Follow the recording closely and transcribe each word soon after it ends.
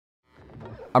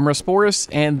I'm Russ Boris,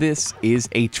 and this is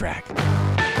 8-Track.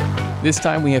 This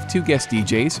time we have two guest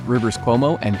DJs, Rivers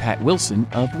Cuomo and Pat Wilson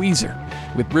of Weezer.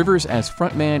 With Rivers as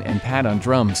frontman and Pat on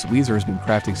drums, Weezer has been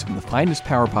crafting some of the finest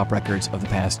power pop records of the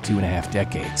past 2.5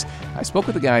 decades. I spoke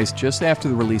with the guys just after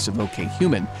the release of OK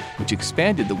Human, which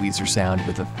expanded the Weezer sound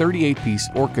with a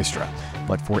 38-piece orchestra.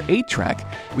 But for 8-Track,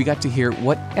 we got to hear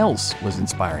what else was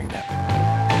inspiring them.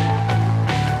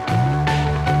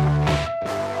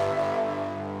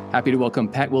 Happy to welcome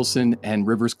Pat Wilson and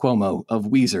Rivers Cuomo of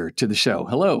Weezer to the show.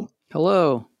 Hello.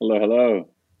 Hello. Hello, hello.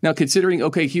 Now, considering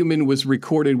OK Human was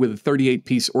recorded with a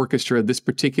 38-piece orchestra, this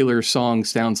particular song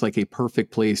sounds like a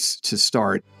perfect place to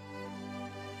start.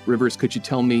 Rivers, could you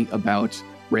tell me about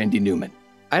Randy Newman?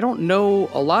 I don't know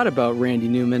a lot about Randy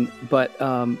Newman, but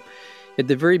at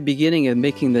the very beginning of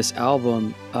making this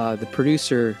album, the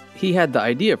producer, he had the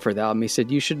idea for the album. He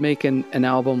said, you should make an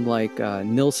album like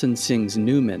Nilsson Sings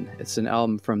Newman. It's an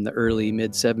album from the early,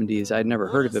 mid-'70s. I'd never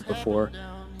heard of it before.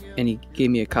 And he gave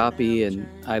me a copy, and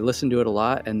I listened to it a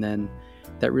lot, and then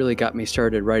that really got me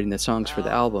started writing the songs for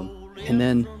the album. And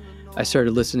then I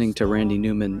started listening to Randy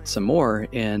Newman some more,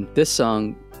 and this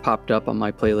song popped up on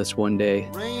my playlist one day.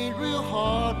 Rained real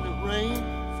hard, and it rained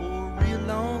for a real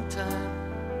long time.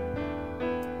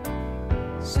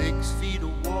 6 feet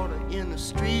of water in the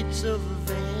streets of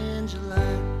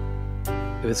Evangeline.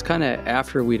 It was kind of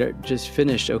after we'd just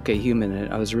finished OK Human,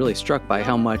 and I was really struck by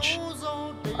how much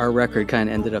our record kind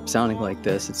of ended up sounding like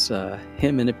this. It's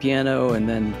him and a piano, and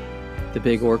then the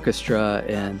big orchestra,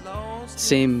 and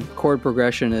same chord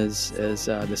progression as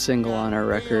the single on our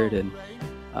record, and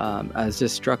I was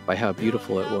just struck by how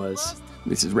beautiful it was.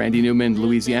 This is Randy Newman,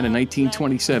 Louisiana,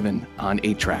 1927, on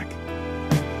 8-Track.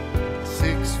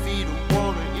 6 feet of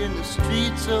water in the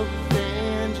streets of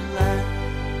Evangeline,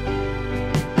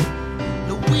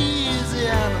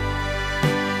 Louisiana,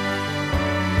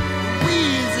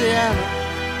 Louisiana.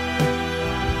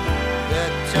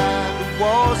 They're trying to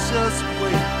wash us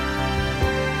away.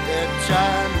 They're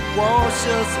trying to wash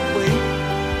us away.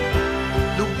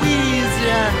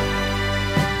 Louisiana,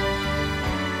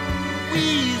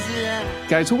 Louisiana.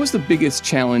 Guys, what was the biggest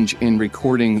challenge in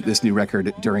recording this new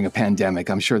record during a pandemic?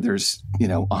 I'm sure there's,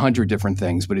 100 different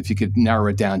things, but if you could narrow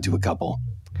it down to a couple.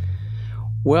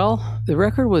 Well, the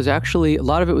record was actually, a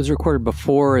lot of it was recorded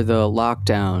before the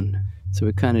lockdown. So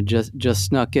we kind of just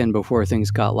snuck in before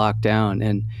things got locked down,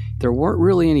 and there weren't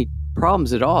really any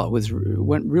problems at all. It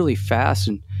went really fast,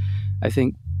 and I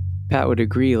think Pat would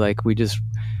agree. Like, we just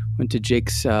went to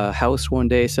Jake's house one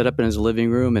day, set up in his living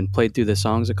room, and played through the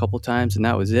songs a couple times, and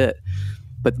that was it.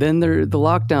 But then the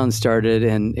lockdown started,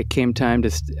 and it came time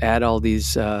to add all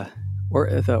these the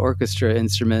orchestra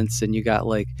instruments, and you got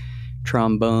like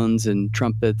trombones and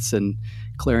trumpets and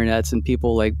clarinets and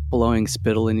people like blowing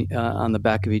spittle on the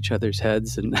back of each other's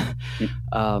heads, and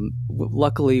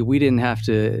luckily we didn't have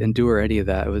to endure any of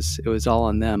that. It was all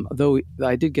on them, though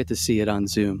I did get to see it on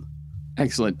Zoom.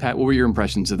 Excellent. Pat, what were your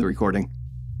impressions of the recording?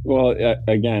 Well,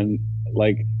 again,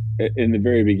 like in the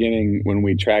very beginning when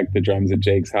we tracked the drums at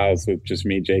Jake's house with just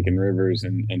me, Jake, and Rivers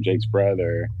and Jake's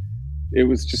brother, it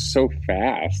was just so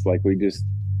fast. Like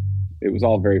it was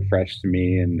all very fresh to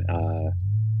me, and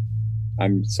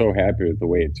I'm so happy with the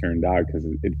way it turned out because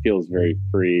it feels very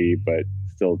free, but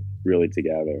still really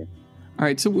together. All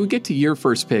right, so we'll get to your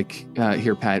first pick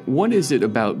here, Pat. What is it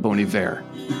about Bon Iver?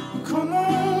 Come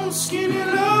on, skinny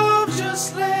love,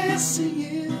 just let's sing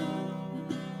it.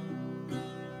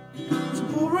 To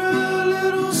pour a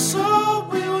little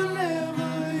salt we will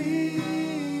never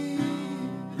eat.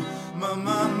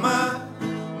 My.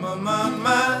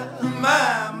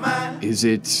 Is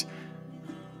it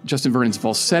Justin Vernon's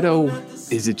falsetto?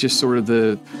 Is it just sort of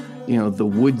the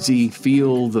woodsy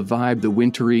feel, the vibe, the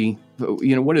wintry?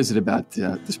 What is it about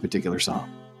this particular song?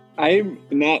 I'm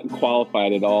not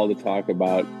qualified at all to talk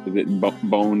about, is it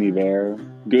Bon Iver?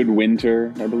 Good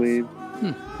Winter, I believe.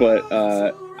 But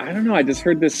I don't know. I just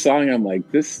heard this song. I'm like,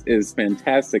 this is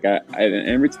fantastic. And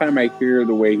every time I hear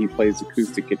the way he plays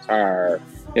acoustic guitar,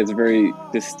 it has a very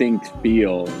distinct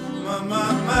feel.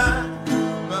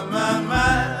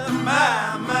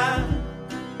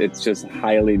 It's just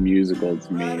highly musical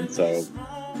to me, and so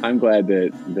I'm glad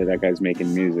that guy's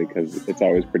making music because it's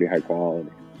always pretty high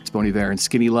quality. It's Bon Iver and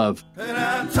Skinny Love. And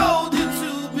I told you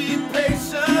to be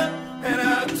patient, and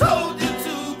I told you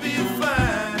to be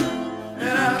fine,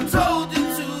 and I told you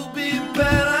to be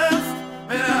balanced,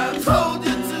 and I told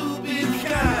you to be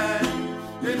kind,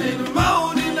 and in the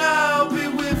morning I'll be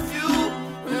with you,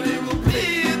 and it will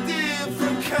be a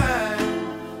different kind,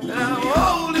 and I'm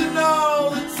holding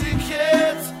all the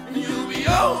tickets, and you'll be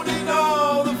owning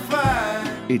all the fine.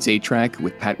 It's 8-Track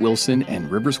with Pat Wilson and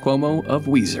Rivers Cuomo of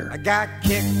Weezer. I got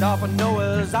kicked off of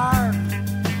Noah's Ark.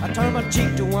 I turned my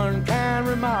cheek to one kind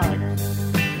remark.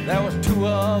 There was two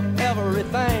of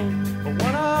everything, but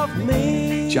one of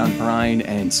me. John Prine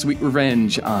and Sweet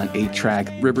Revenge on 8-Track.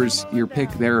 Rivers, your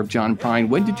pick there of John Prine.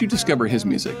 When did you discover his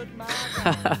music?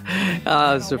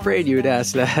 I was afraid you would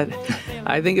ask that.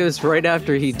 I think it was right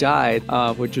after he died,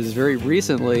 which was very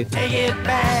recently. Take it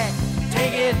back,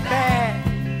 take it back.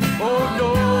 Oh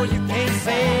no, you can't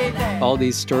say that. All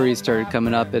these stories started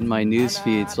coming up in my news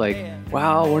feeds like,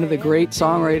 wow, one of the great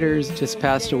songwriters just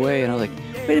passed away. And I was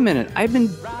like, wait a minute, I've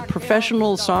been a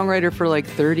professional songwriter for like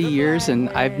 30 years and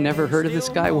I've never heard of this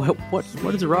guy. What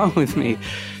is wrong with me?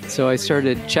 So I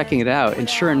started checking it out, and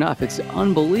sure enough, it's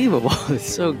unbelievable.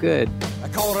 It's so good. I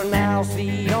caught an owl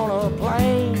seat on a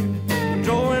plane,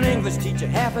 drove an English teacher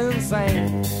half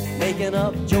insane, making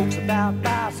up jokes about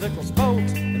bicycles,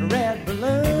 boats, and red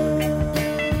balloons.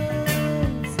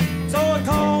 So I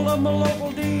called up my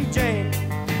local DJ,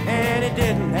 and he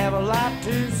didn't have a lot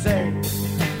to say,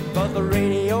 but the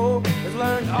radio has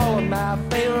learned all of my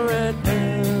favorite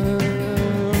tunes.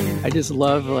 I just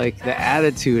love like the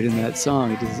attitude in that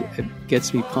song. It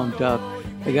gets me pumped up.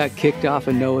 I got kicked off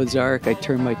of Noah's Ark. I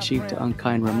turned my cheek to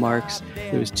unkind remarks.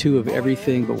 There was two of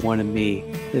everything but one of me.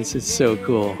 This is so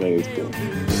cool. That is cool.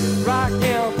 Rock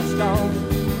Yellowstone,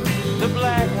 the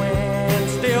black wind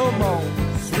still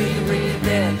moans. Sweet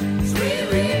revenge,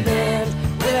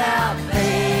 without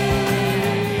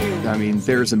fail. I mean,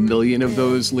 there's a million of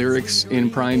those lyrics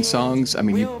in Prine songs. I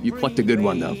mean, you plucked a good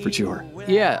one, though, for sure.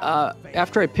 Yeah,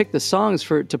 after I picked the songs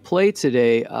to play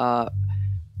today,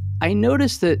 I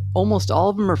noticed that almost all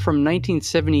of them are from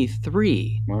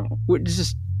 1973, Wow. which is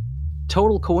just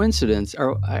total coincidence.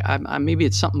 Or maybe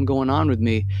it's something going on with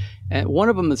me. And one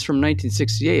of them is from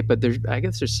 1968, but I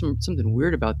guess there's something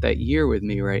weird about that year with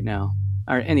me right now.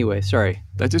 All right, anyway, sorry.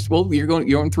 You're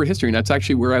going through history, and that's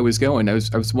actually where I was going. I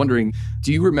was wondering,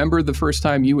 do you remember the first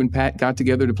time you and Pat got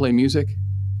together to play music?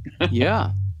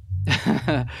 Yeah.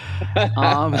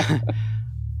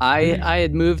 I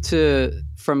had moved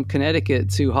from Connecticut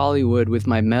to Hollywood with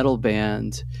my metal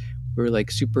band. We were like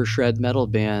super shred metal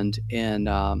band, and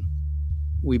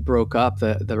we broke up.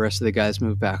 The rest of the guys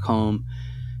moved back home,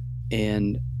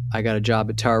 and I got a job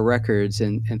at Tower Records,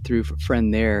 and through a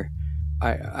friend there,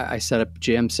 I set up a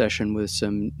jam session with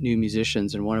some new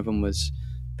musicians, and one of them was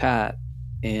Pat.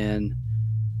 And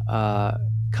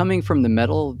coming from the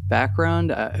metal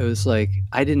background, it was like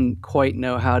I didn't quite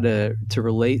know how to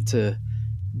relate to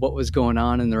what was going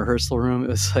on in the rehearsal room. It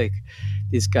was like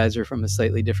these guys are from a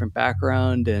slightly different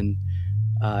background, and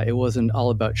it wasn't all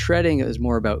about shredding. It was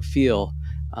more about feel.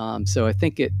 So I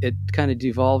think it kind of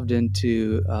devolved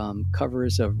into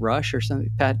covers of Rush or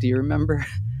something. Pat, do you remember?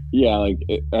 Yeah,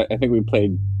 I think we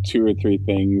played 2 or 3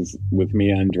 things with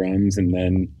me on drums, and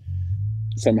then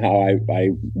somehow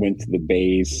I went to the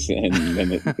bass, and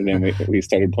then we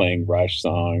started playing Rush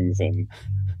songs, and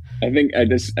I think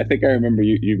I remember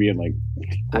you being like,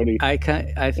 "What are you?" I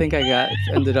think I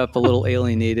ended up a little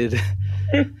alienated,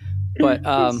 but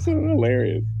It's so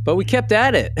hilarious. But we kept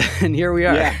at it, and here we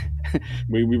are. Yeah.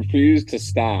 We refused to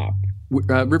stop.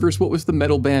 Rivers, what was the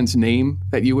metal band's name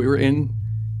that you were in?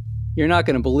 You're not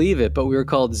going to believe it, but we were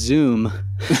called Zoom.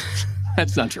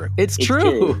 That's not true. It's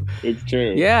true. It's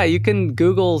true. Yeah, you can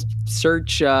Google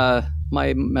search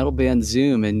my metal band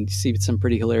Zoom and see some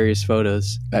pretty hilarious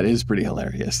photos. That is pretty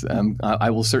hilarious. I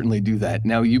will certainly do that.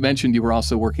 Now, you mentioned you were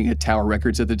also working at Tower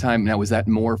Records at the time. Now, was that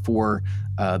more for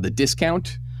the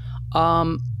discount?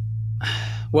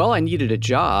 Well, I needed a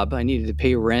job. I needed to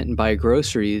pay rent and buy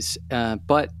groceries.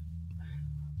 But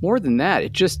more than that,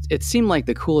 it seemed like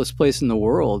the coolest place in the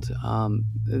world.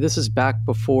 This is back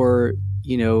before,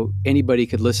 anybody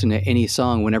could listen to any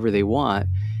song whenever they want.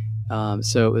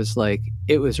 So it was like,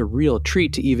 it was a real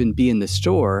treat to even be in the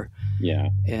store. Yeah.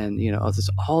 And,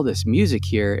 all this music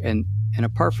here. And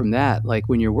apart from that, like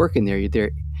when you're working there, you're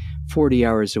there 40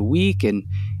 hours a week. And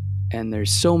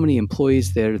there's so many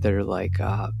employees there that are like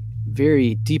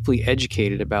very deeply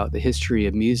educated about the history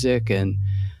of music. And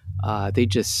they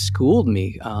just schooled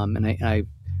me. And I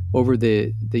over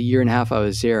the year and a half I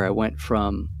was there, I went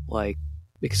from like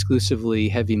exclusively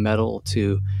heavy metal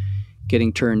to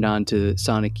getting turned on to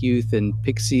Sonic Youth and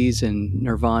Pixies and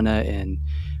Nirvana and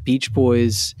Beach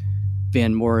Boys,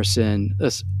 Van Morrison,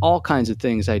 all kinds of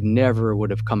things I never would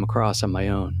have come across on my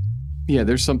own. Yeah,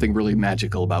 there's something really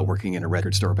magical about working in a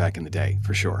record store back in the day,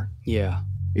 for sure. Yeah.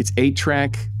 It's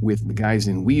 8-Track with the guys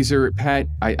in Weezer. Pat,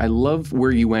 I love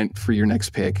where you went for your next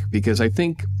pick, because I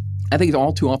think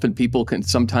all too often people can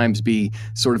sometimes be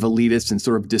sort of elitist and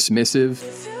sort of dismissive.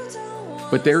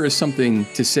 But there is something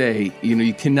to say,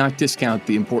 you cannot discount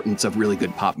the importance of really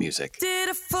good pop music. Did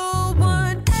a full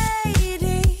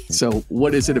 180. So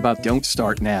what is it about Don't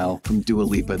Start Now from Dua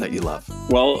Lipa that you love?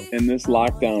 Well, in this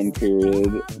lockdown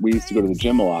period, we used to go to the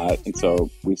gym a lot. And so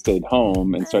we stayed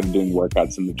home and started doing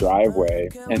workouts in the driveway.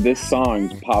 And this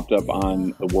song popped up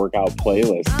on the workout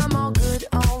playlist. I'm all good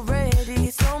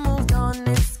already, so moved on,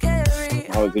 it's scary.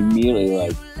 I was immediately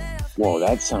like, whoa,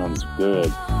 that sounds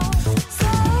good. So,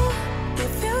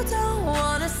 if you don't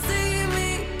wanna see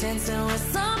me dancing with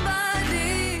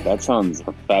somebody, That sounds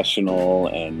professional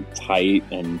and tight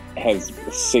and has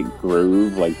a sick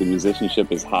groove. Like the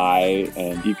musicianship is high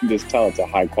and you can just tell it's a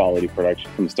high quality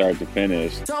production from start to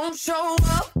finish. don't show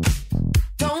up,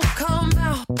 don't come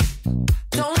out,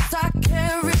 don't start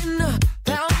caring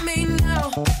about me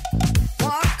now.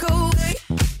 Walk away,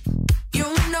 you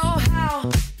know how.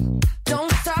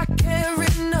 Don't start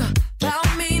caring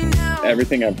about me now.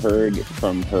 Everything I've heard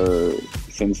from her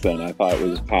since then, I thought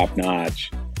was top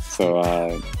notch. So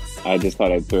I just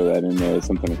thought I'd throw that in there as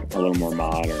something a little more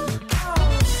modern.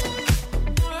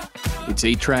 It's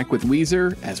 8-Track with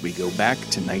Weezer as we go back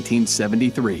to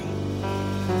 1973.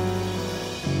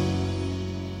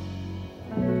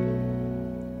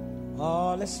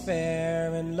 All is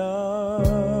fair in love.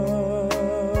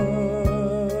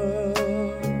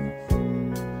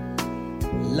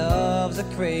 Love's a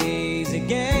crazy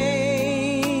game.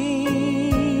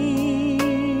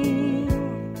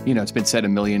 It's been said a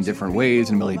million different ways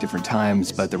and a million different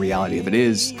times, but the reality of it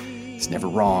is, it's never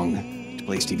wrong to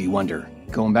play Stevie Wonder.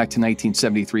 Going back to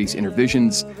 1973's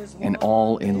Innervisions and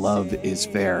All in Love is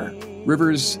Fair.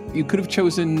 Rivers, you could have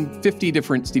chosen 50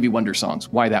 different Stevie Wonder songs.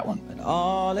 Why that one? But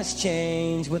all has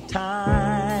changed with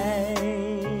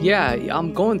time. Yeah,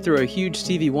 I'm going through a huge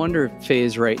Stevie Wonder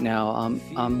phase right now.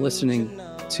 I'm listening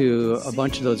to a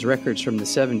bunch of those records from the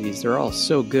 70s. They're all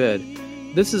so good.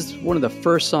 This is one of the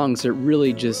first songs that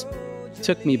really just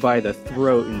took me by the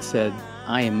throat and said,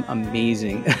 I am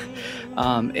amazing.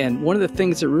 And one of the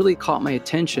things that really caught my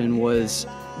attention was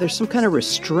there's some kind of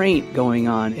restraint going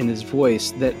on in his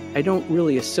voice that I don't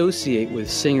really associate with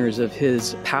singers of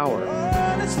his power.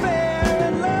 All is fair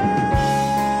in love.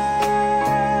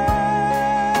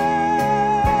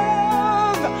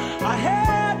 I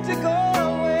had to go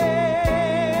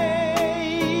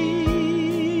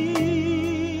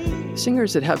away.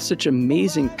 Singers that have such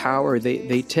amazing power,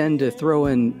 they tend to throw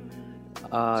in,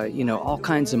 all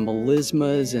kinds of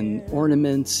melismas and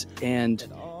ornaments and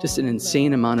just an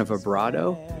insane amount of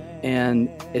vibrato. And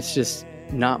it's just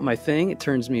not my thing. It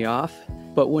turns me off.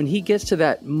 But when he gets to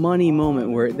that money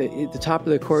moment where at the top of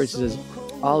the chorus says,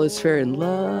 all is fair in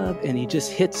love, and he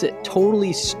just hits it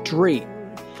totally straight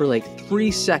for like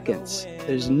 3 seconds.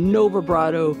 There's no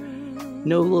vibrato,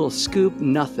 no little scoop,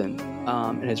 nothing.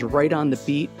 And it's right on the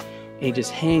beat. And he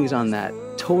just hangs on that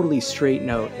totally straight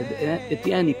note. At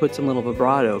the end, he puts some little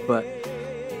vibrato, but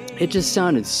it just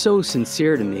sounded so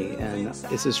sincere to me, and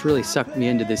it's just really sucked me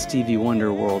into the Stevie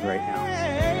Wonder world right now.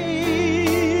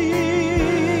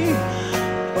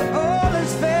 But all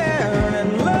is fair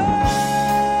in love.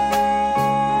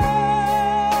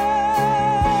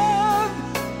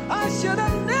 I should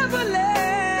have never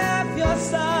left your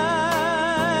side.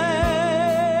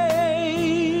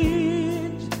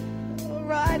 A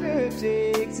writer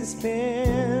takes his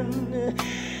pen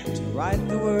to write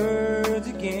the words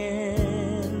again.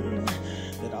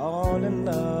 All in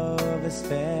love is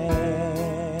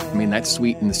fair. I mean, that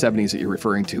suite in the 70s that you're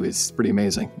referring to is pretty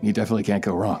amazing. You definitely can't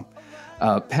go wrong.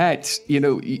 Pat,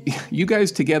 you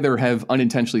guys together have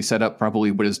unintentionally set up probably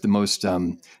what is the most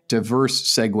diverse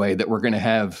segue that we're going to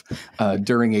have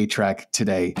during 8-Track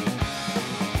today.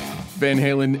 Van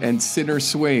Halen and Sinner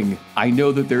Swing. I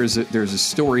know that there's a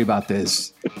story about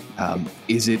this.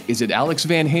 Is it Alex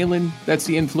Van Halen that's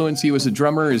the influence you as a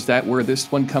drummer? Is that where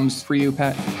this one comes for you,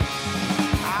 Pat?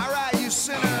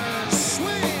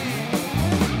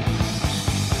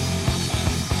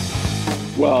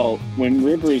 Well, when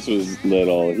Rivers was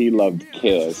little, he loved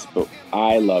Kiss, but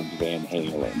I loved Van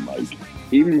Halen. Like,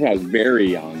 even when I was very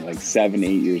young, like 7, 8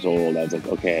 years old, I was like,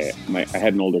 okay, I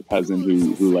had an older cousin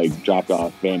who like dropped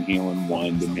off Van Halen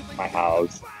 1 to my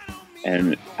house.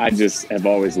 And I just have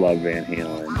always loved Van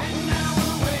Halen.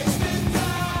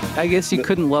 I guess you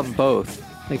couldn't love both.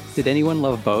 Like, did anyone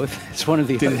love both? It's one of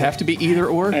the. Did it have to be either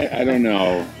or? I don't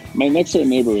know. My next door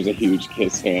neighbor was a huge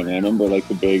Kiss fan. And I remember like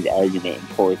the big argument in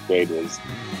 4th grade was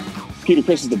Peter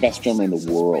Criss is the best drummer in the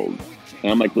world.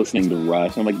 And I'm like listening to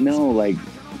Rush. I'm like, no,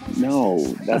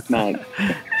 that's not.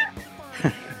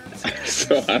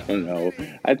 So I don't know.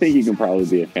 I think you can probably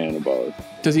be a fan of both.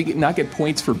 Does he not get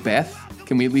points for Beth?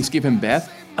 Can we at least give him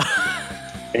Beth?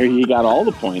 He got all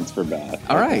the points for Beth.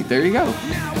 All right, there you go.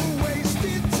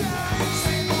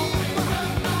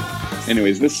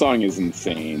 Anyways, this song is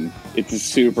insane. It's a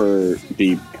super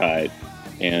deep cut,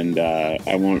 and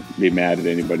I won't be mad at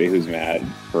anybody who's mad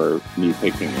for me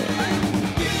picking it.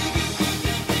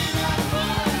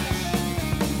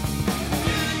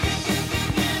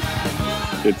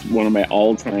 It's one of my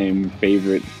all-time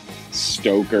favorite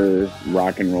stoker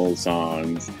rock and roll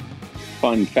songs.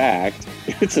 Fun fact,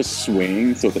 it's a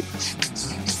swing, so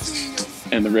it's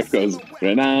like, and the riff goes,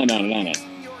 ba-na-na-na-na,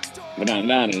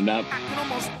 ba-na-na-na-na.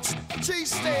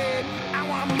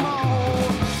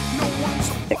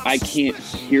 But I can't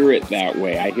hear it that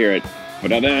way. I hear it,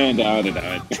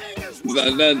 ba-da-da-da-da-da.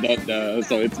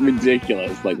 So it's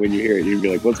ridiculous. Like when you hear it, you'd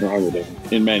be like, what's wrong with it?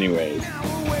 In many ways.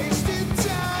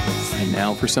 And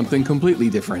now for something completely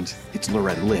different. It's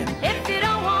Loretta Lynn. If you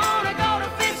don't want to go to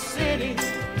Fifth City,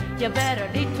 you better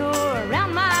detour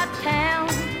around my town.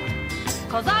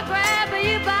 'Cause I'll grab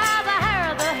you by the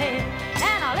hair of the head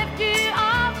and I'll lift you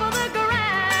off of the ground.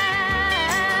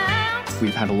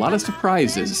 We've had a lot of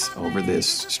surprises over this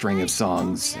string of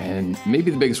songs, and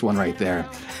maybe the biggest one right there,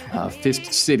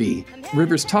 Fist City.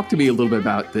 Rivers, talk to me a little bit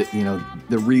about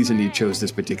the reason you chose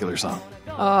this particular song.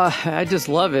 I just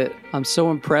love it. I'm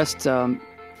so impressed. I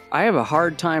have a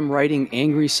hard time writing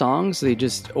angry songs. They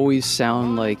just always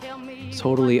sound like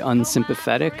totally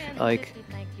unsympathetic. Like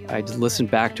I just listen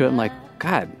back to it, I'm like,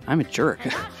 God, I'm a jerk.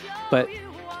 But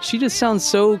she just sounds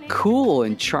so cool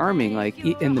and charming, like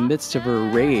in the midst of her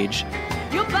rage.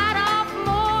 You'll bite off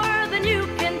more than you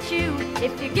can chew.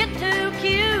 If you get too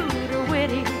cute or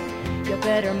witty, you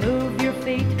better move your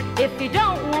feet. If you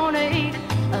don't want to eat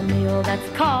a meal that's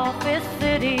called Fist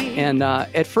City. And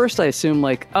at first I assumed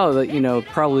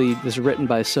probably this was written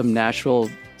by some Nashville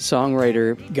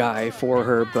songwriter guy for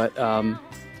her, but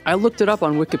I looked it up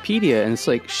on Wikipedia, and it's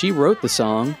like she wrote the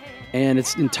song, and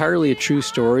it's entirely a true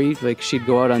story. Like she'd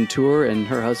go out on tour, and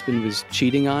her husband was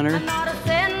cheating on her. I'm not a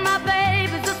sin, my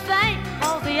baby's a saint,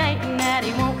 'cause he ain't that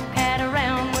he won't cat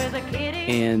around with a kitty.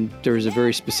 And there was a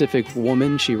very specific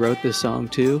woman she wrote this song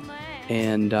to,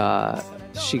 and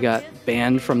she got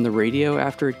banned from the radio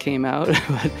after it came out.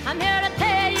 I'm here to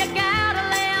tell you, gotta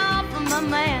lay off from my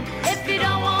man if you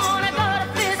don't want to go to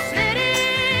Fist City.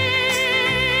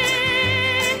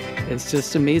 It's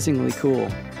just amazingly cool.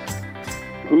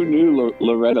 Who knew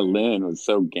Loretta Lynn was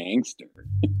so gangster?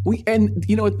 And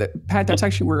you know what, Pat, that's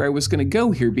actually where I was going to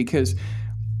go here, because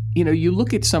you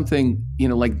look at something,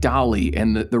 like Dolly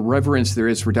and the reverence there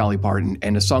is for Dolly Parton,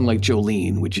 and a song like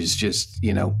Jolene, which is just,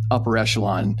 upper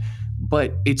echelon,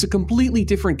 but it's a completely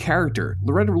different character.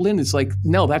 Loretta Lynn is like,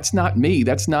 no, that's not me.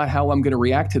 That's not how I'm going to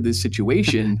react to this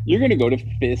situation. You're going to go to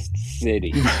Fist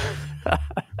City.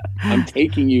 I'm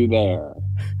taking you there.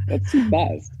 That's the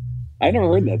best. I never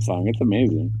heard that song. It's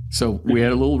amazing. So we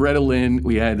had a little Loretta Lynn.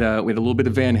 We had a little bit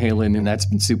of Van Halen, and that's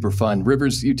been super fun.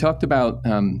 Rivers, you talked about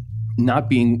not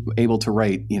being able to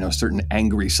write, certain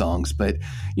angry songs, but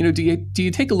do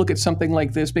you take a look at something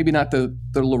like this? Maybe not the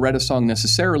Loretta song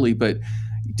necessarily, but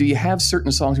do you have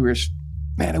certain songs where,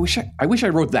 man, I wish I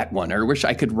wrote that one, or I wish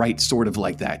I could write sort of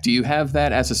like that? Do you have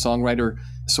that as a songwriter,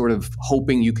 sort of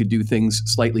hoping you could do things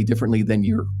slightly differently than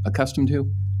you're accustomed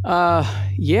to?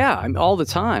 Yeah, I'm all the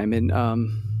time, and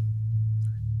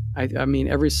I mean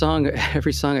every song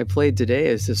I played today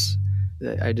is just,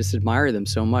 I just admire them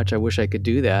so much. I wish I could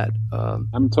do that.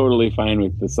 I'm totally fine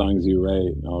with the songs you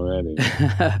write already.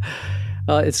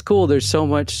 It's cool. There's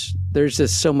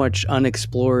just so much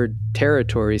unexplored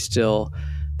territory still.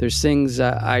 There's things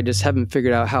I just haven't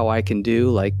figured out how I can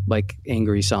do, like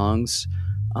angry songs.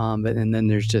 And then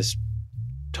there's just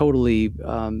totally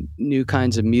new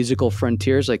kinds of musical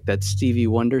frontiers, like that Stevie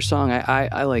Wonder song.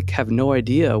 I like have no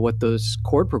idea what those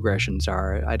chord progressions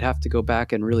are. I'd have to go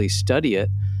back and really study it.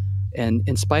 And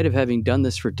in spite of having done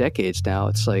this for decades now,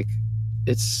 it's like,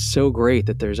 it's so great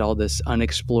that there's all this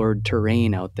unexplored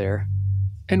terrain out there.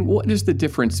 And what is the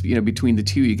difference, between the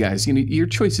two of you guys? Your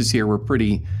choices here were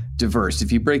pretty diverse.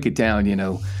 If you break it down,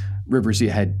 Rivers, you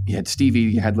had Stevie,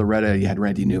 you had Loretta, you had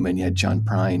Randy Newman, you had John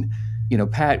Prine.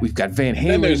 Pat, we've got Van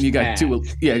Halen, you got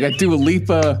Dua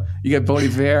Lipa, you got Bon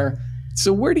Iver.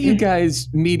 So where do you guys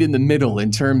meet in the middle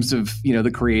in terms of,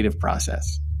 the creative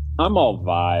process? I'm all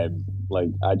vibe. Like,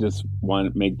 I just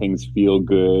want to make things feel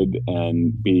good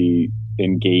and be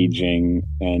engaging.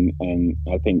 And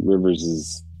I think Rivers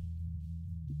is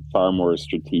far more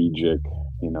strategic.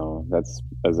 That's,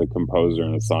 as a composer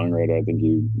and a songwriter, I think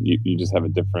you just have a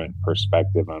different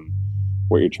perspective on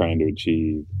what you're trying to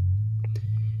achieve.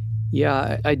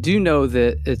 Yeah, I do know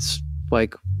that it's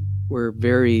like we're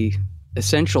very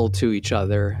essential to each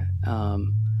other.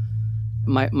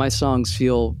 my songs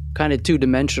feel kind of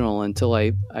two-dimensional until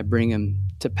I bring them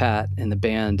to Pat and the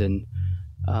band, and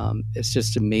it's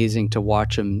just amazing to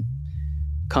watch them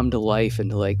come to life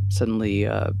and like suddenly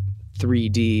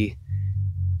 3D,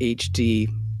 HD,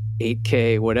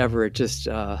 8K, whatever. It just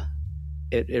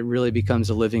it really becomes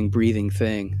a living, breathing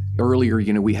thing. Earlier,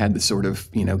 we had the sort of,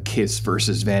 Kiss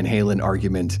versus Van Halen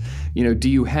argument. Do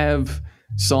you have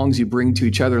songs you bring to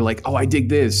each other like, oh, I dig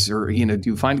this? Or, do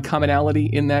you find commonality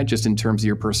in that just in terms of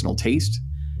your personal taste?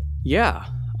 Yeah.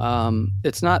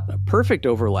 It's not a perfect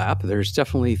overlap. There's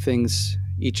definitely things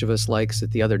each of us likes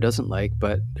that the other doesn't like,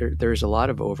 but there's a lot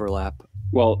of overlap.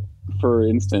 Well, for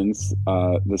instance,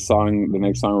 the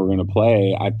next song we're going to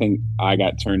play, I think I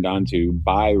got turned on to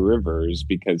by Rivers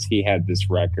because he had this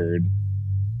record,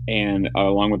 and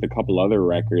along with a couple other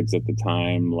records at the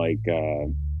time, like,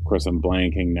 of course I'm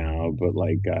blanking now, but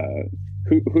like,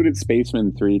 who did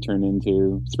Spaceman 3 turn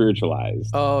into? Spiritualized.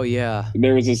 Oh, yeah.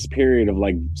 There was this period of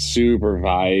like super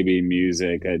vibey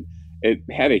music. It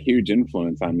had a huge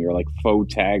influence on me, or like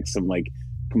Photex, some like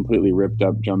completely ripped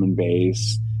up drum and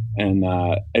bass. And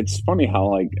it's funny how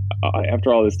like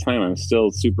after all this time, I'm still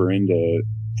super into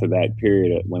that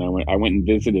period. When I went and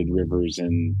visited Rivers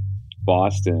in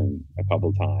Boston a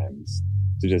couple times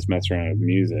to just mess around with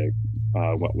music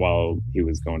while he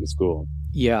was going to school.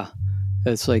 Yeah,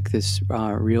 it's like this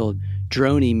real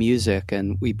droney music,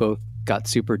 and we both got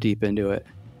super deep into it.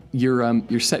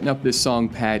 You're setting up this song,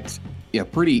 Pat. Yeah,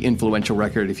 pretty influential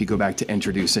record if you go back to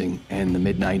Introducing in the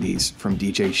mid-90s from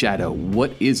DJ Shadow.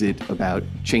 What is it about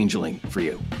Changeling for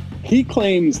you? He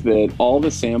claims that all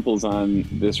the samples on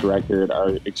this record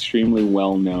are extremely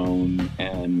well-known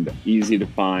and easy to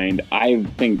find. I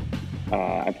think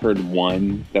I've heard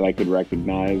one that I could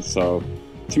recognize. So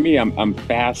to me, I'm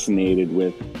fascinated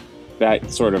with that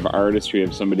sort of artistry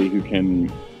of somebody who can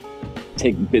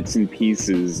take bits and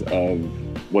pieces of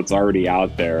what's already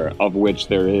out there, of which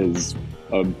there is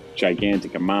a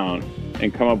gigantic amount,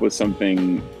 and come up with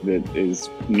something that is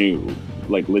new,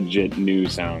 like legit new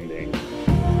sounding.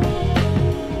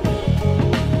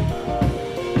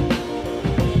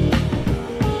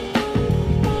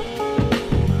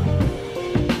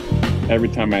 Every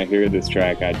time I hear this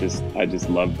track, I just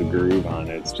love the groove on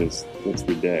it. It's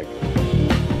ridiculous.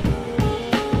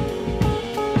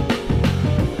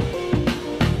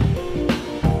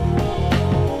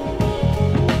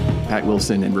 Pat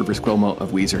Wilson and Rivers Cuomo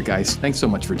of Weezer. Guys, thanks so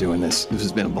much for doing this. This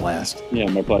has been a blast. Yeah,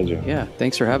 my pleasure. Yeah,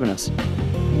 thanks for having us.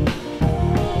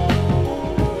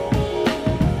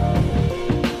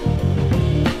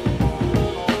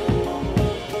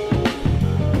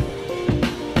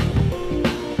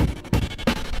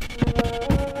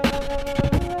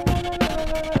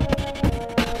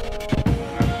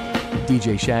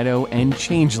 DJ Shadow and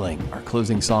Changeling, our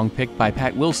closing song picked by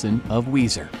Pat Wilson of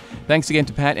Weezer. Thanks again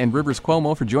to Pat and Rivers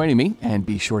Cuomo for joining me, and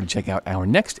be sure to check out our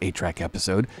next 8-Track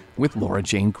episode with Laura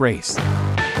Jane Grace.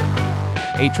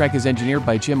 8-Track is engineered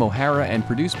by Jim O'Hara and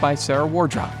produced by Sarah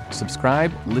Wardrop.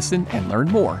 Subscribe, listen, and learn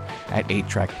more at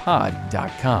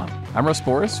 8trackpod.com. I'm Russ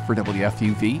Boris for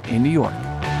WFUV in New York.